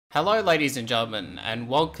Hello ladies and gentlemen, and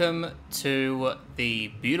welcome to the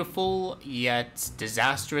beautiful yet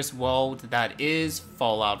disastrous world that is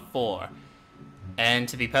Fallout 4. And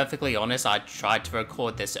to be perfectly honest, I tried to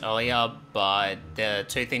record this earlier, but the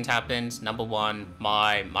two things happened. Number one,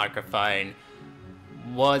 my microphone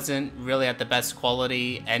wasn't really at the best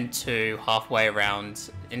quality, and two, halfway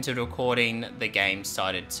around into the recording, the game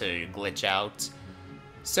started to glitch out.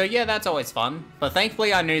 So yeah, that's always fun. But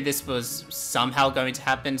thankfully I knew this was somehow going to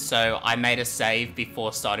happen, so I made a save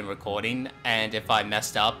before starting recording, and if I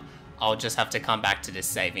messed up, I'll just have to come back to this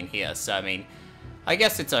saving here. So I mean, I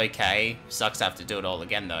guess it's okay. Sucks to have to do it all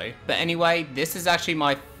again though. But anyway, this is actually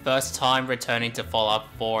my first time returning to Fallout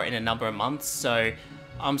 4 in a number of months, so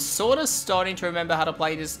I'm sort of starting to remember how to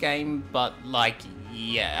play this game, but like,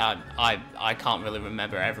 yeah, I can't really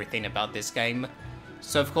remember everything about this game.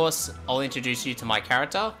 So of course, I'll introduce you to my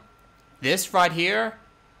character. This right here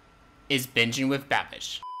is Binging with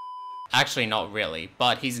Babish. Actually, not really,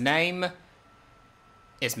 but his name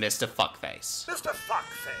is Mr. Fuckface. Mr.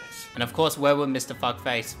 Fuckface. And of course, where would Mr.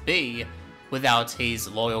 Fuckface be without his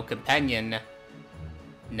loyal companion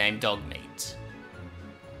named Dogmeat?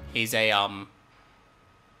 He's a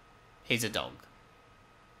dog.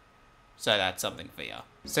 So that's something for you.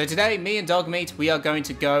 So today, me and Dogmeat, we are going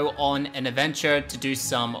to go on an adventure to do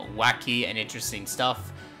some wacky and interesting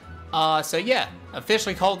stuff. So yeah,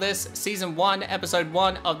 officially call this Season 1, Episode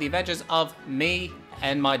 1 of the Adventures of Me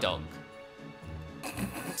and My Dog.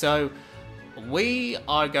 So, we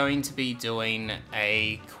are going to be doing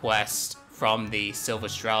a quest from the Silver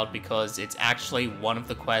Shroud because it's actually one of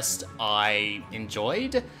the quests I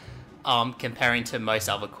enjoyed. Comparing to most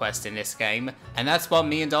other quests in this game. And that's what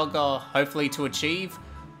me and Dog are hopefully to achieve.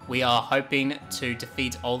 We are hoping to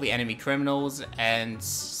defeat all the enemy criminals, and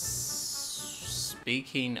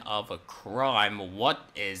speaking of a crime, what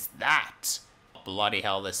is that? Bloody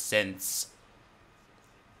hell, the synths.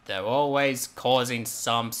 They're always causing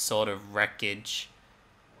some sort of wreckage.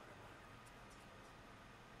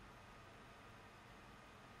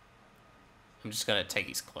 I'm just gonna take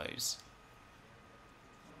his clothes.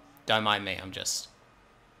 Don't mind me,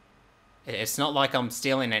 it's not like I'm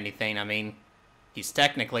stealing anything. I mean, he's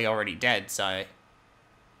technically already dead, so I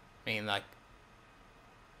mean, like,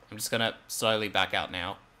 I'm just gonna slowly back out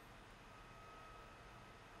now.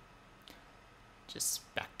 Just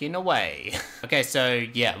backing away. Okay, so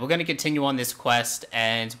yeah, we're gonna continue on this quest,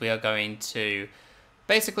 and we are going to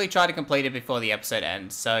basically try to complete it before the episode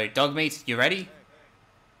ends. So, Dogmeat, you ready?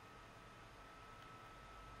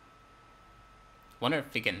 Wonder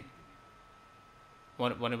if we can...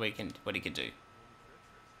 What he can do.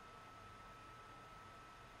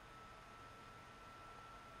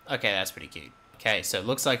 Okay, that's pretty cute. Okay, so it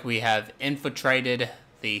looks like we have infiltrated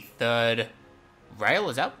the third rail.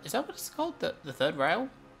 Is that what it's called? The third rail?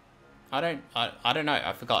 I don't know.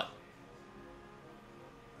 I forgot.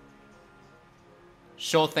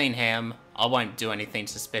 Sure thing, Ham. I won't do anything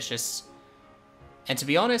suspicious. And to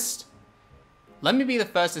be honest, let me be the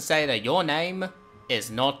first to say that your name is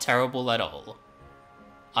not terrible at all.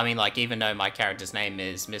 I mean, like, even though my character's name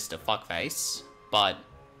is Mr. Fuckface, but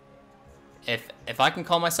if I can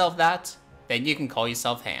call myself that, then you can call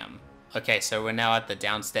yourself Ham. Okay, so we're now at the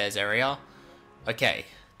downstairs area. Okay,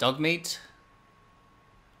 Dogmeat,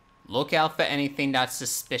 look out for anything that's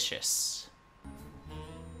suspicious.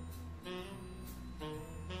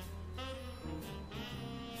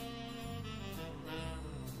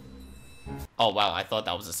 Oh wow, I thought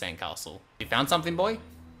that was a sandcastle. You found something, boy?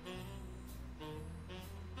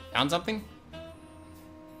 Found something?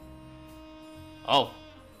 Oh.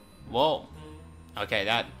 Whoa. Okay,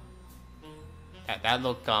 that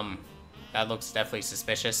looks definitely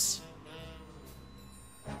suspicious.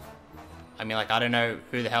 I mean, like, I don't know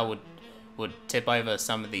who the hell would tip over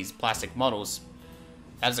some of these plastic models.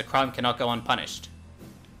 That is a crime cannot go unpunished.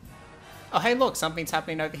 Oh, hey, look, something's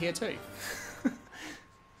happening over here too.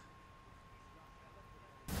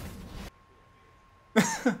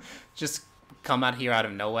 Just come out here out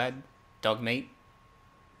of nowhere, Dogmeat.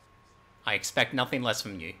 I expect nothing less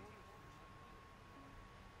from you.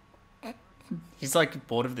 He's like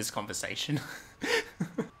bored of this conversation.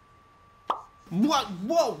 What?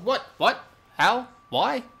 Whoa, what? How?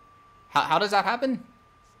 Why? How does that happen?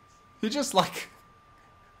 He just like...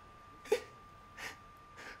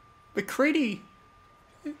 McCready,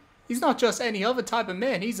 he's not just any other type of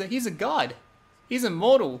man, he's a god. He's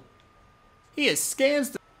immortal. He has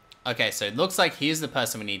scans. Okay, so it looks like here's the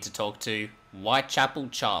person we need to talk to. Whitechapel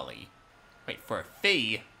Charlie. Wait, for a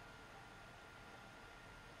fee?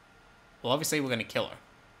 Well, obviously we're gonna kill her.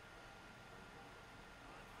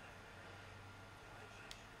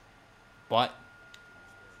 What?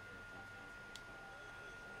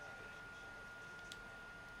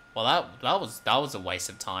 Well, that was a waste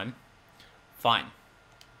of time. Fine.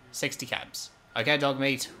 60 cabs. Okay,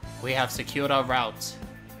 Dogmeat, we have secured our route.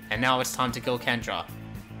 And now it's time to kill Kendra.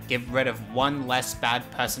 Get rid of one less bad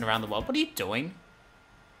person around the world. What are you doing?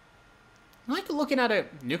 Like looking at a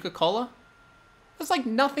Nuka-Cola? There's like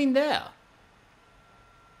nothing there.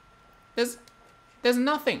 There's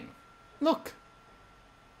nothing. Look.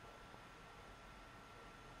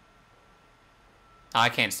 I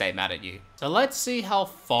can't stay mad at you. So let's see how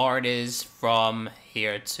far it is from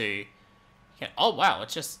here to... Oh wow,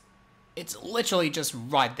 it's literally just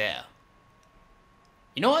right there.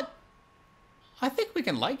 You know what? I think we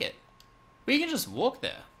can like it. We can just walk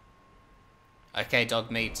there. Okay,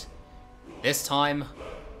 Dogmeat. This time,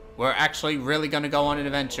 we're actually really gonna go on an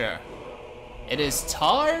adventure. It is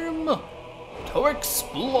time to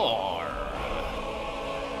explore.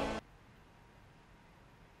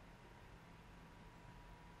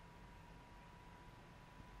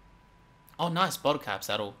 Oh, nice bottle caps.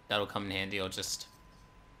 That'll come in handy. I'll just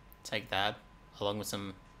take that along with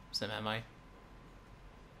some ammo.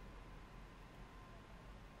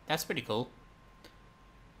 That's pretty cool.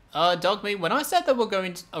 Dogmeat, when I said that we're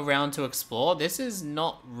going around to explore, this is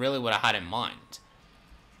not really what I had in mind.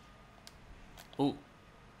 Ooh.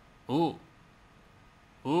 Ooh.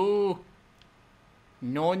 Ooh.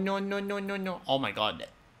 No, no, no, no, no, no. Oh my god.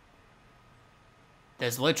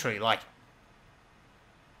 There's literally, like...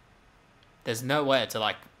 There's nowhere to,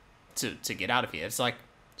 like... To get out of here. It's like...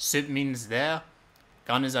 Soup means there.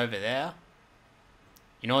 Gun is over there.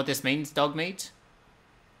 You know what this means, Dogmeat?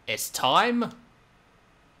 It's time...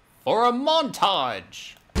 for a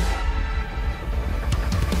montage!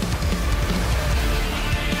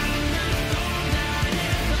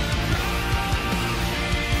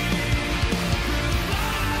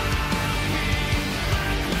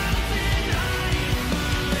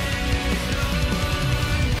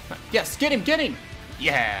 Yes, get him, get him!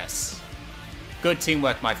 Yes! Good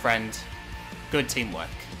teamwork, my friend. Good teamwork.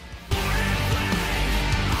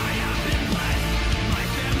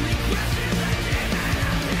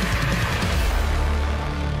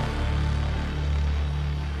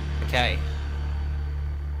 Okay.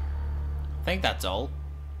 I think that's all.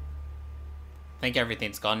 I think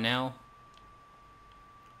everything's gone now.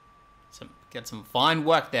 Get some fine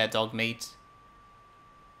work there, Dogmeat.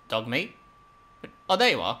 Dogmeat? Oh,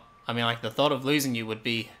 there you are. I mean, like, the thought of losing you would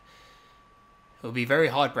be... It would be very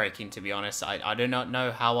heartbreaking, to be honest. I do not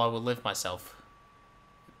know how I will live myself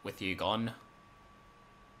with you gone.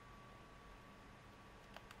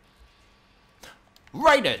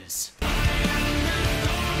 Raiders!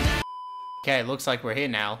 Okay, looks like we're here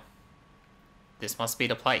now. This must be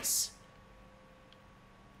the place.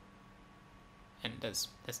 And there's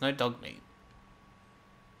no Dogmeat.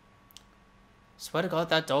 Swear to God,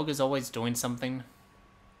 that dog is always doing something.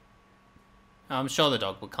 I'm sure the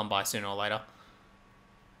dog will come by sooner or later.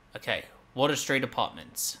 Okay, Water Street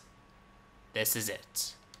Apartments. This is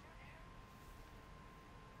it.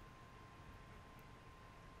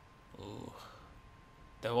 Ooh.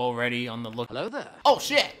 They're already on the look. Hello there. Oh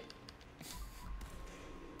shit!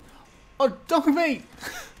 Oh, Dogmeat!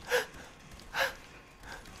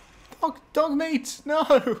 Dogmeat, no!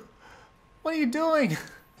 What are you doing?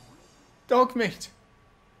 Dogmeat,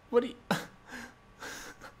 what are you...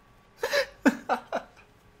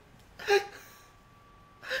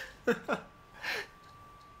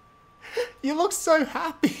 You look so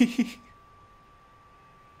happy.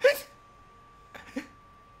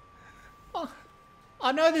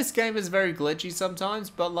 I know this game is very glitchy sometimes,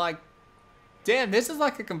 but like, damn, this is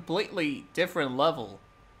like a completely different level.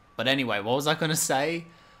 But anyway, what was I gonna say?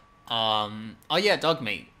 Oh yeah,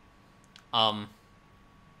 Dogmeat.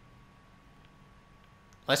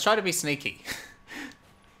 Let's try to be sneaky.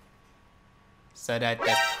 So that...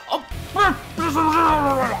 Oh!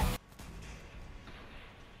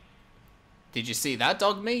 Did you see that,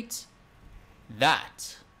 Dogmeat?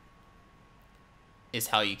 That is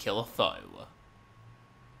how you kill a foe.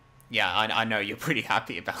 Yeah, I know you're pretty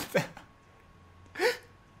happy about that.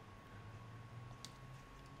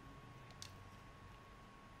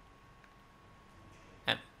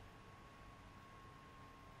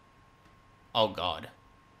 Oh God.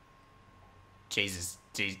 Jesus,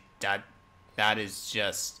 that is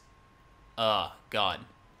just... Oh God.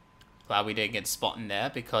 Glad we didn't get spot in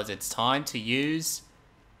there, because it's time to use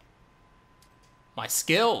my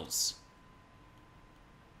skills.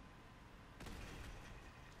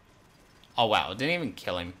 Oh wow, it didn't even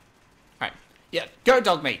kill him. Alright, yeah, go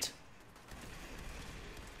Dogmeat.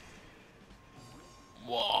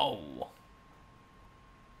 Whoa.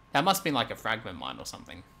 That must be like a fragment mine or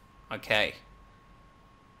something. Okay.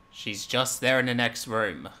 She's just there in the next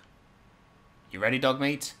room. You ready,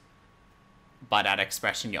 Dogmeat? By that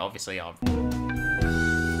expression, you obviously are.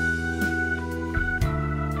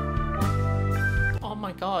 Oh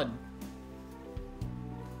my god.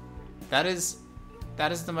 That is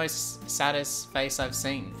the most saddest face I've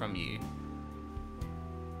seen from you.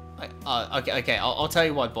 Okay, I'll tell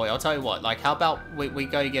you what, boy. I'll tell you what. Like, how about we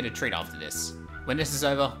go get a treat after this? When this is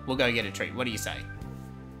over, we'll go get a treat. What do you say?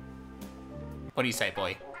 What do you say,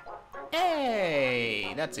 boy?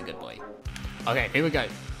 Hey, that's a good boy. Okay, here we go.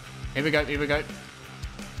 Here we go, here we go.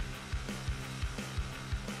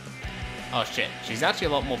 Oh shit, she's actually a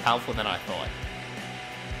lot more powerful than I thought.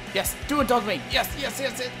 Yes, do a Dogmeat. Yes, yes,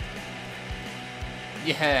 yes, yes.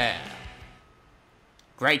 Yeah.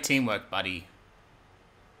 Great teamwork, buddy.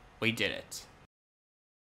 We did it.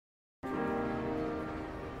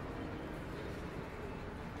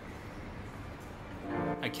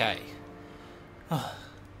 Okay.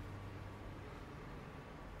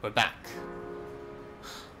 We're back.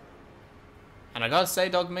 And I gotta say,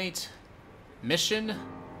 Dogmeat, mission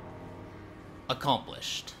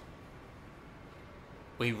accomplished.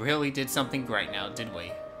 We really did something great now, did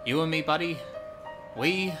we? You and me, buddy,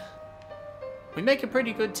 we make a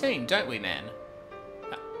pretty good team, don't we, man?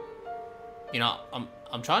 You know,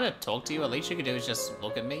 I'm trying to talk to you. At least you could do is just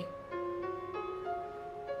look at me.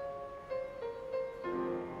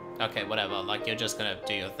 Okay, whatever. Like, you're just gonna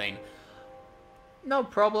do your thing. No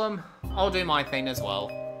problem. I'll do my thing as well.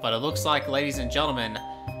 But it looks like, ladies and gentlemen,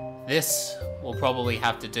 this will probably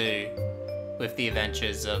have to do with the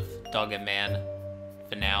adventures of Dog and Man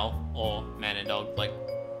for now. Or Man and Dog, like,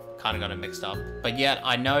 kind of got it mixed up. But yet,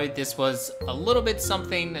 I know this was a little bit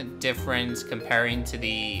something different comparing to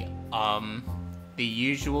the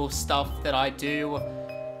usual stuff that I do.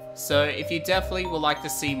 So if you definitely would like to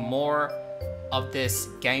see more of this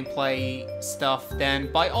gameplay stuff,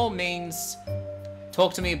 then by all means,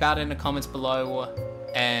 talk to me about it in the comments below,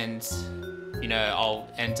 and you know,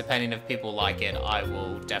 and depending if people like it, I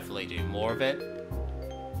will definitely do more of it.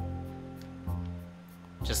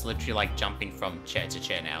 Just literally like jumping from chair to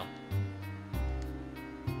chair now.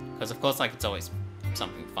 Because of course, like, it's always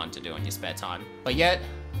something fun to do in your spare time. But yet,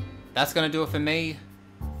 that's gonna do it for me.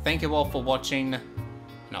 Thank you all for watching,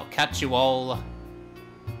 and I'll catch you all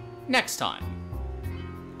next time.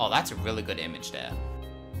 Oh, that's a really good image there.